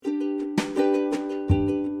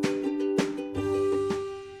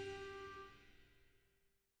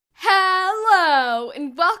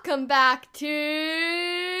Welcome back to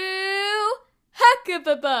Heck of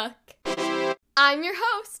a Book. I'm your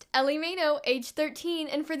host, Ellie Mano, age 13,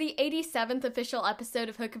 and for the 87th official episode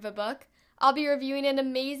of Hook of a Book, I'll be reviewing an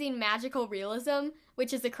amazing magical realism,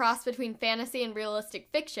 which is a cross between fantasy and realistic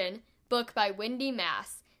fiction, book by Wendy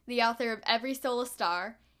Mass, the author of Every Soul a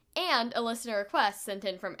Star, and a listener request sent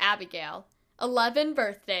in from Abigail, 11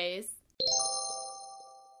 Birthdays.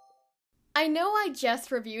 I know I just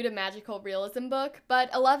reviewed a magical realism book, but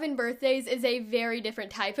 11 Birthdays is a very different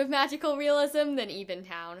type of magical realism than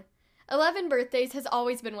Eventown. 11 Birthdays has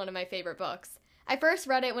always been one of my favorite books. I first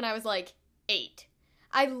read it when I was like 8.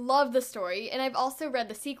 I love the story, and I've also read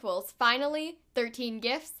the sequels, Finally, 13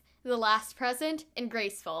 Gifts, The Last Present, and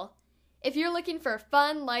Graceful. If you're looking for a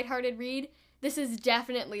fun, lighthearted read, this is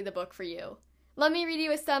definitely the book for you. Let me read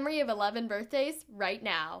you a summary of 11 Birthdays right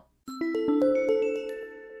now.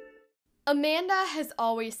 Amanda has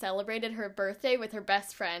always celebrated her birthday with her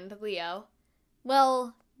best friend, Leo.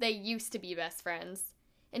 Well, they used to be best friends.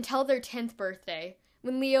 Until their 10th birthday,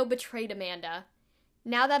 when Leo betrayed Amanda.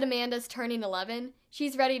 Now that Amanda's turning 11,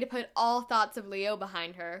 she's ready to put all thoughts of Leo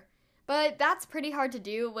behind her. But that's pretty hard to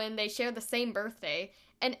do when they share the same birthday,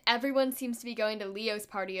 and everyone seems to be going to Leo's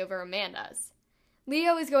party over Amanda's.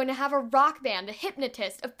 Leo is going to have a rock band, a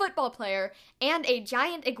hypnotist, a football player, and a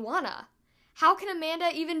giant iguana. How can Amanda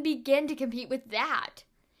even begin to compete with that?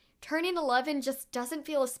 Turning 11 just doesn't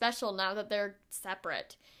feel as special now that they're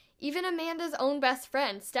separate. Even Amanda's own best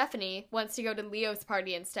friend, Stephanie, wants to go to Leo's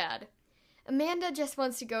party instead. Amanda just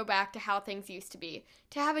wants to go back to how things used to be,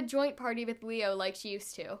 to have a joint party with Leo like she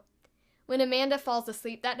used to. When Amanda falls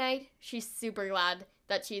asleep that night, she's super glad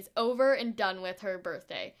that she's over and done with her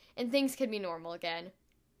birthday, and things can be normal again.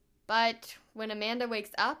 But when Amanda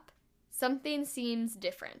wakes up, something seems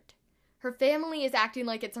different. Her family is acting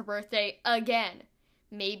like it's her birthday again.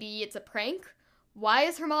 Maybe it's a prank? Why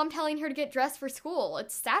is her mom telling her to get dressed for school?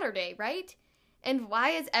 It's Saturday, right? And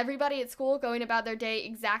why is everybody at school going about their day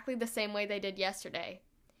exactly the same way they did yesterday?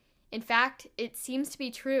 In fact, it seems to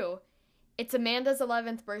be true. It's Amanda's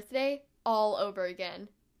 11th birthday all over again.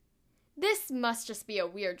 This must just be a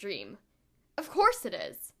weird dream. Of course it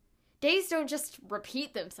is. Days don't just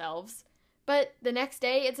repeat themselves. But the next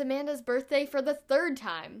day, it's Amanda's birthday for the 3rd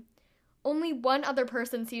time. Only one other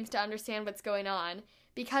person seems to understand what's going on,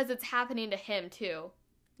 because it's happening to him too.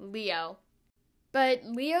 Leo. But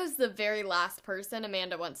Leo's the very last person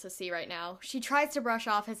Amanda wants to see right now. She tries to brush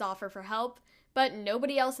off his offer for help, but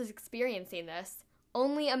nobody else is experiencing this.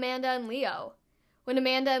 Only Amanda and Leo. When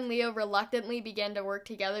Amanda and Leo reluctantly begin to work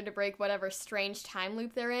together to break whatever strange time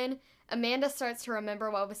loop they're in, Amanda starts to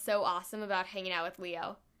remember what was so awesome about hanging out with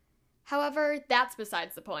Leo. However, that's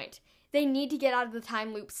besides the point. They need to get out of the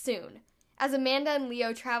time loop soon. As Amanda and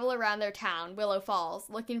Leo travel around their town, Willow Falls,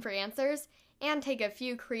 looking for answers, and take a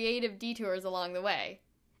few creative detours along the way.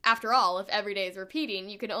 After all, if every day is repeating,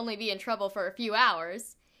 you can only be in trouble for a few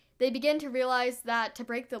hours. They begin to realize that to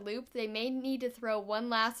break the loop, they may need to throw one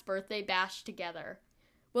last birthday bash together.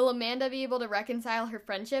 Will Amanda be able to reconcile her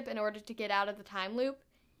friendship in order to get out of the time loop?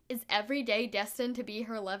 Is every day destined to be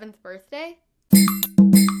her 11th birthday?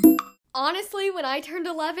 Honestly, when I turned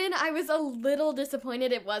 11, I was a little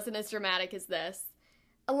disappointed it wasn't as dramatic as this.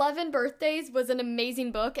 11 Birthdays was an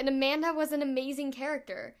amazing book, and Amanda was an amazing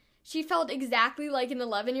character. She felt exactly like an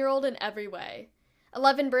 11-year-old in every way.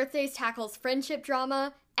 11 Birthdays tackles friendship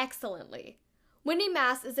drama excellently. Wendy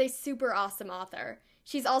Mass is a super awesome author.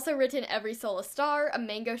 She's also written Every Soul a Star, A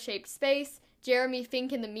Mango-Shaped Space, Jeremy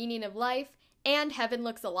Fink and the Meaning of Life, and Heaven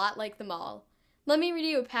Looks a Lot Like Them All. Let me read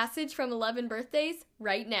you a passage from 11 Birthdays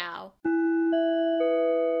right now.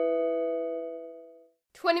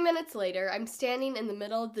 20 minutes later, I'm standing in the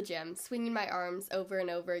middle of the gym, swinging my arms over and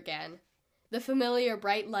over again. The familiar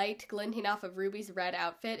bright light glinting off of Ruby's red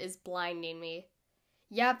outfit is blinding me.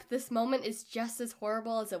 Yep, this moment is just as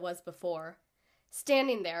horrible as it was before.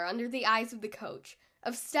 Standing there, under the eyes of the coach,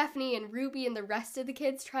 of Stephanie and Ruby and the rest of the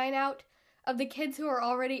kids trying out, of the kids who are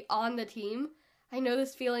already on the team, I know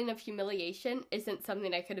this feeling of humiliation isn't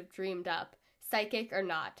something I could have dreamed up, psychic or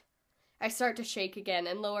not. I start to shake again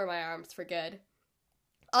and lower my arms for good.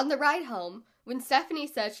 On the ride home, when Stephanie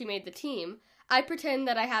says she made the team, I pretend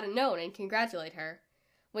that I hadn't known and congratulate her.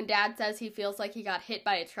 When Dad says he feels like he got hit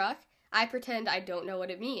by a truck, I pretend I don't know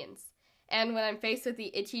what it means. And when I'm faced with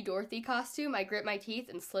the itchy Dorothy costume, I grit my teeth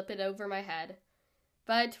and slip it over my head.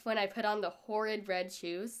 But when I put on the horrid red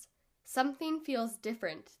shoes, something feels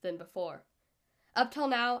different than before. Up till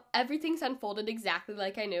now, everything's unfolded exactly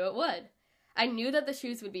like I knew it would. I knew that the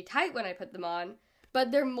shoes would be tight when I put them on,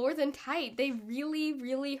 but they're more than tight. They really,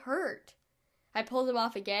 really hurt. I pull them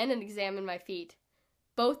off again and examine my feet.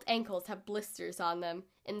 Both ankles have blisters on them,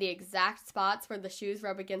 in the exact spots where the shoes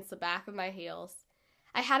rub against the back of my heels.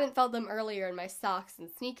 I hadn't felt them earlier in my socks and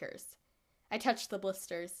sneakers. I touched the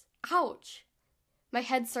blisters. Ouch! My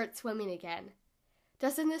head starts swimming again.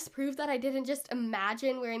 Doesn't this prove that I didn't just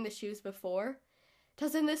imagine wearing the shoes before?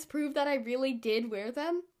 Doesn't this prove that I really did wear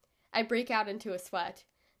them? I break out into a sweat.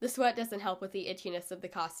 The sweat doesn't help with the itchiness of the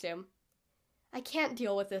costume. I can't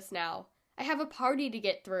deal with this now. I have a party to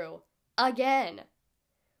get through. Again!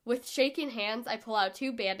 With shaking hands, I pull out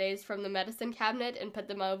 2 Band-Aids from the medicine cabinet and put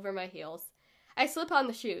them over my heels. I slip on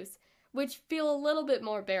the shoes, which feel a little bit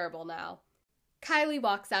more bearable now. Kylie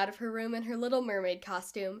walks out of her room in her Little Mermaid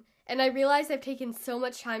costume, and I realize I've taken so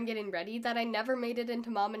much time getting ready that I never made it into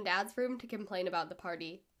Mom and Dad's room to complain about the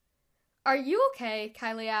party. "Are you okay?"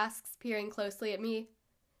 Kylie asks, peering closely at me.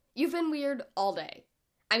 "You've been weird all day.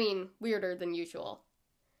 I mean, weirder than usual."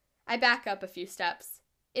 I back up a few steps.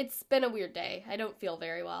 "It's been a weird day. I don't feel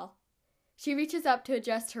very well." She reaches up to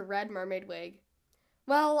adjust her red mermaid wig.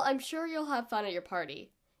 "Well, I'm sure you'll have fun at your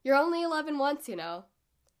party. You're only 11 once, you know."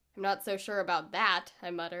 "I'm not so sure about that,"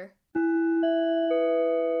 I mutter.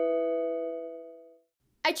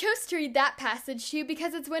 I chose to read that passage to you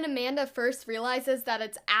because it's when Amanda first realizes that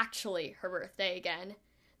it's actually her birthday again.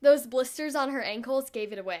 Those blisters on her ankles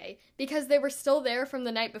gave it away, because they were still there from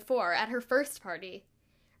the night before at her first party.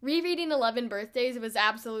 Rereading 11 Birthdays was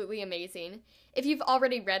absolutely amazing. If you've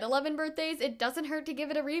already read 11 Birthdays, it doesn't hurt to give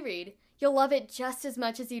it a reread. You'll love it just as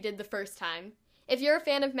much as you did the first time. If you're a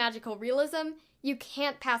fan of magical realism, you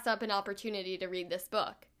can't pass up an opportunity to read this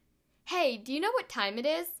book. Hey, do you know what time it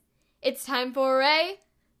is? It's time for a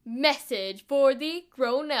message for the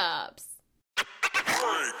grown-ups.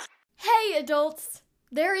 Hey, adults!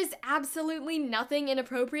 There is absolutely nothing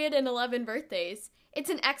inappropriate in 11 Birthdays. It's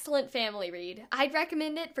an excellent family read. I'd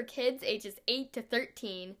recommend it for kids ages 8 to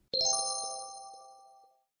 13.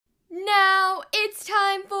 Now, it's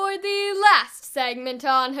time for the last segment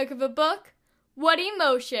on Hook of a Book. What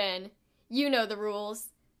emotion? You know the rules.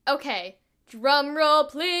 Okay, drum roll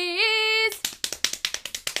please!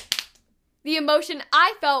 The emotion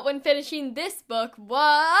I felt when finishing this book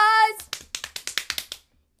was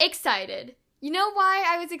excited. You know why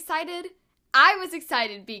I was excited? I was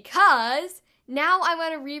excited because now I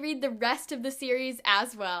want to reread the rest of the series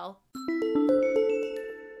as well.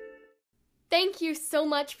 Thank you so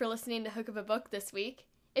much for listening to Hook of a Book this week.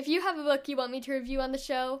 If you have a book you want me to review on the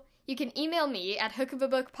show, you can email me at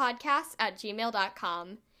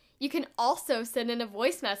hookofabookpodcast@gmail.com. You can also send in a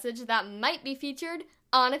voice message that might be featured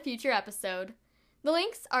on a future episode. The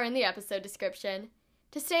links are in the episode description.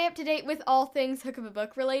 To stay up to date with all things Hook of a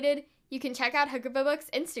Book related, you can check out Hook of a Book's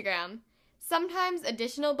Instagram. Sometimes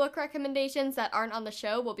additional book recommendations that aren't on the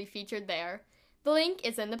show will be featured there. The link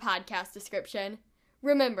is in the podcast description.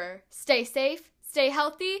 Remember, stay safe, stay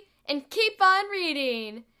healthy, and keep on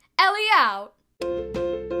reading. Ellie out!